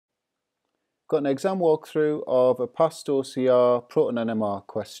Got an exam walkthrough of a past OCR Proton NMR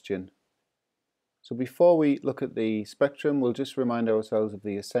question. So before we look at the spectrum, we'll just remind ourselves of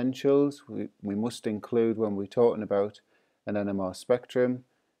the essentials we must include when we're talking about an NMR spectrum.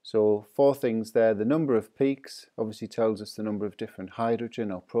 So 4 things there. The number of peaks obviously tells us the number of different hydrogen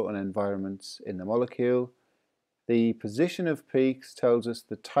or proton environments in the molecule. The position of peaks tells us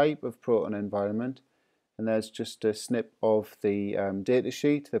the type of proton environment. And there's just a snip of the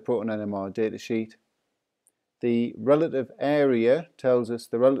datasheet, the Proton NMR datasheet. The relative area tells us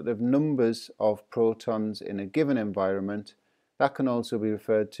the relative numbers of protons in a given environment. That can also be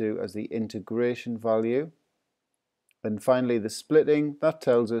referred to as the integration value. And finally, the splitting, that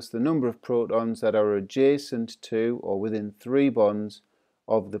tells us the number of protons that are adjacent to or within 3 bonds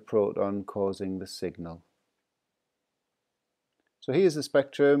of the proton causing the signal. So here's the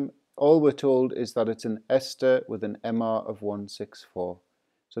spectrum. All we're told is that it's an ester with an MR of 164.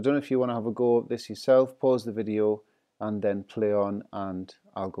 So I don't know if you want to have a go at this yourself, pause the video and then play on and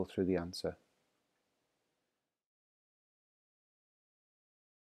I'll go through the answer.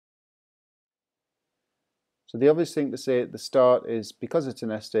 So the obvious thing to say at the start is because it's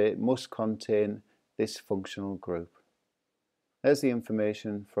an ester, it must contain this functional group. There's the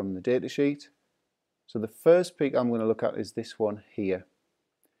information from the datasheet. So the first peak I'm going to look at is this one here.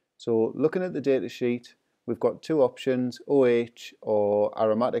 So looking at the datasheet, we've got 2 options, OH or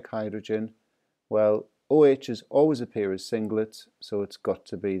aromatic hydrogen. Well, OHs always appear as singlets, so it's got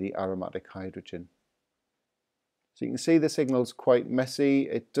to be the aromatic hydrogen. So you can see the signal's quite messy.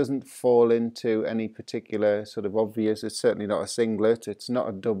 It doesn't fall into any particular sort of obvious, it's certainly not a singlet, it's not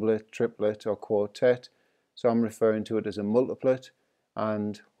a doublet, triplet or quartet. So I'm referring to it as a multiplet,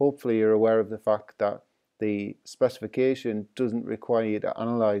 and hopefully you're aware of the fact that the specification doesn't require you to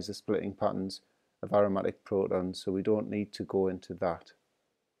analyse the splitting patterns of aromatic protons, so we don't need to go into that.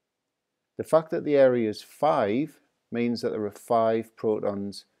 The fact that the area is 5 means that there are 5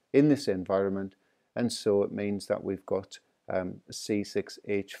 protons in this environment, and so it means that we've got a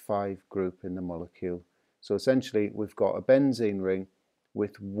C6H5 group in the molecule. So essentially we've got a benzene ring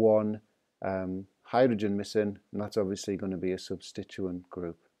with 1 hydrogen missing, and that's obviously going to be a substituent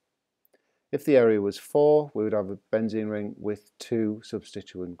group. If the area was 4, we would have a benzene ring with 2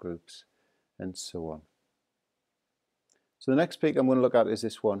 substituent groups, and so on. So the next peak I'm going to look at is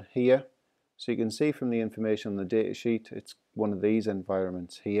this one here. So you can see from the information on the datasheet, it's one of these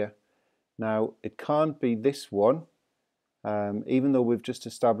environments here. Now, it can't be this one, even though we've just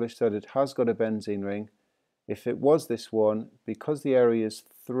established that it has got a benzene ring. If it was this one, because the area is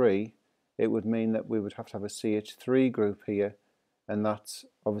 3, it would mean that we would have to have a CH3 group here, and that's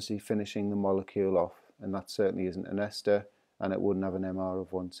obviously finishing the molecule off, and that certainly isn't an ester, and it wouldn't have an MR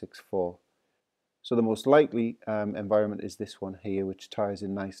of 164. So the most likely environment is this one here, which ties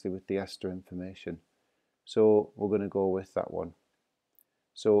in nicely with the ester information. So we're going to go with that one.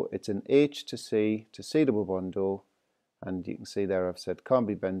 So it's an H to C double bond O, and you can see there I've said can't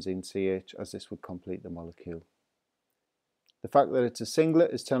be benzene CH, as this would complete the molecule. The fact that it's a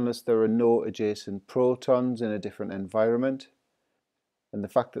singlet is telling us there are no adjacent protons in a different environment. And the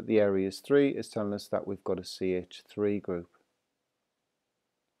fact that the area is 3 is telling us that we've got a CH3 group.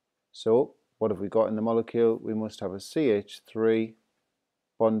 So what have we got in the molecule? We must have a CH3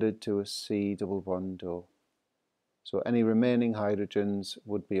 bonded to a C double bond O. So any remaining hydrogens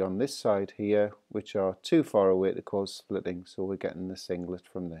would be on this side here, which are too far away to cause splitting, so we're getting the singlet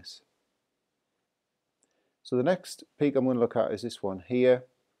from this. So the next peak I'm going to look at is this one here.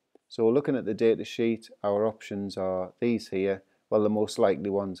 So looking at the data sheet, our options are these here. Well, the most likely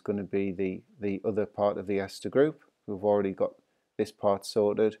one's going to be the other part of the ester group. We've already got this part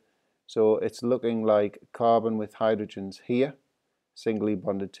sorted. So it's looking like carbon with hydrogens here, singly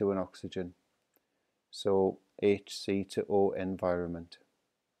bonded to an oxygen. So HC to O environment.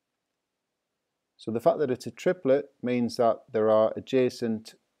 So the fact that it's a triplet means that there are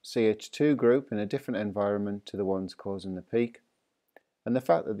adjacent CH2 group in a different environment to the ones causing the peak. And the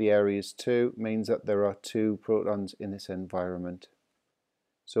fact that the area is 2 means that there are 2 protons in this environment.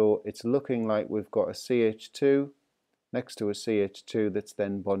 So it's looking like we've got a CH2 next to a CH2 that's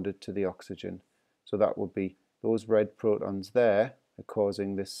then bonded to the oxygen. So that would be those red protons there are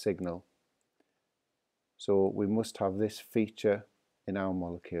causing this signal. So we must have this feature in our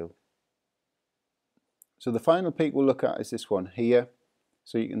molecule. So the final peak we'll look at is this one here.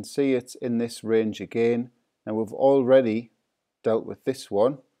 So you can see it's in this range again, and we've already dealt with this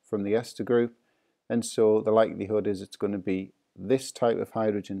one from the ester group, and so the likelihood is it's going to be this type of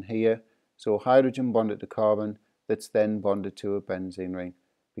hydrogen here. So hydrogen bonded to carbon that's then bonded to a benzene ring,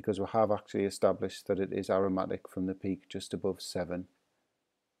 because we have actually established that it is aromatic from the peak just above 7.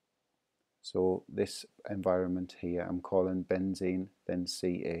 So this environment here I'm calling benzene, then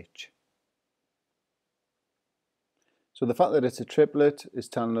CH. So the fact that it's a triplet is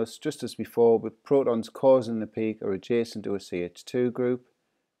telling us, just as before, with protons causing the peak are adjacent to a CH2 group.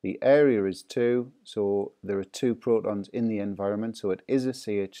 The area is 2, so there are 2 protons in the environment, so it is a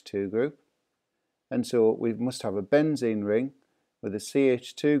CH2 group. And so we must have a benzene ring with a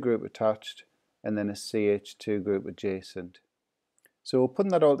CH2 group attached and then a CH2 group adjacent. So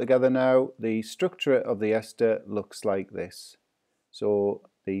putting that all together now, the structure of the ester looks like this. So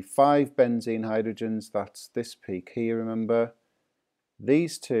the 5 benzene hydrogens, that's this peak here, remember.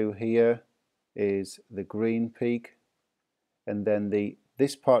 These 2 here is the green peak, and then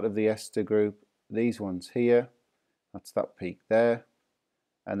this part of the ester group, these ones here, that's that peak there.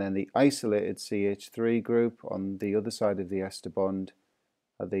 And then the isolated CH3 group on the other side of the ester bond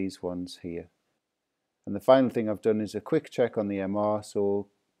are these ones here. And the final thing I've done is a quick check on the MR, so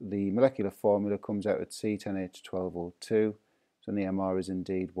the molecular formula comes out at C10H12O2, so the MR is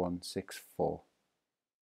indeed 164.